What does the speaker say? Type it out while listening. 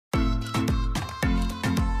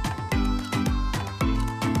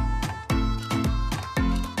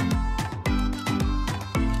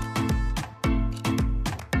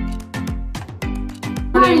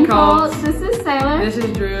Colts. This is Sailor. This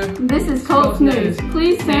is Drew. This is Colts News.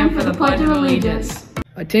 Please stand for the Pledge of Allegiance.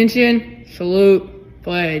 Attention, salute,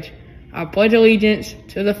 pledge. I pledge allegiance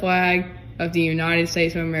to the flag of the United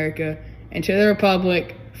States of America and to the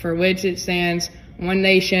republic for which it stands, one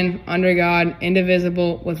nation, under God,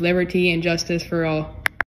 indivisible, with liberty and justice for all.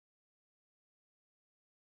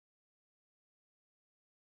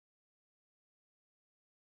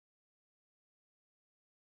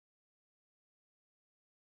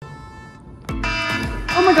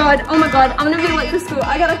 Oh my god, I'm gonna be late for school.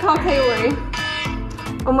 I gotta call Kaylee.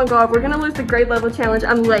 Oh my god, we're gonna lose the grade level challenge.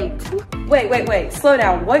 I'm late. Wait, slow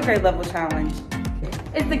down. What grade level challenge?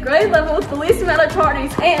 It's the grade level with the least amount of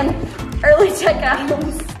tardies and early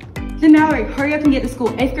checkouts. Denali, hurry up and get to school.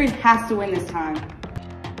 8th grade has to win this time.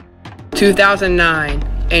 2009,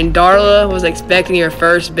 and Darla was expecting her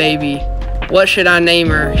first baby. What should I name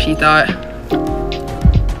her, she thought.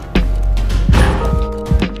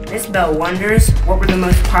 Miss Bell wonders, what were the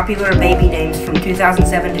most popular baby names from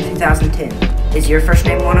 2007 to 2010? Is your first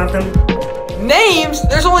name one of them? Names?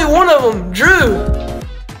 There's only one of them, Drew.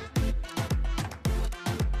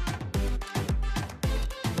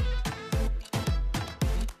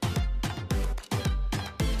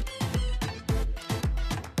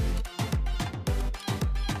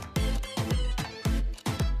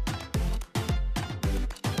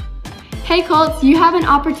 Hey Colts, you have an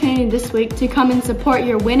opportunity this week to come and support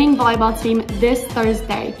your winning volleyball team this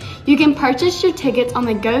Thursday. You can purchase your tickets on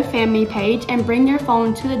the GoFamily page and bring your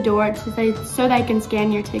phone to the door so they can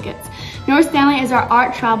scan your tickets. North Stanley is our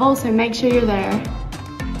art travel, so make sure you're there.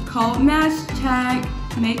 Colt mask check.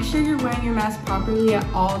 Make sure you're wearing your mask properly at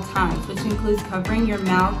all times, which includes covering your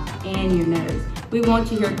mouth and your nose. We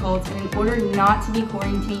want you here, Colts, and in order not to be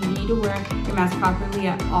quarantined, you need to wear your mask properly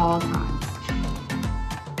at all times.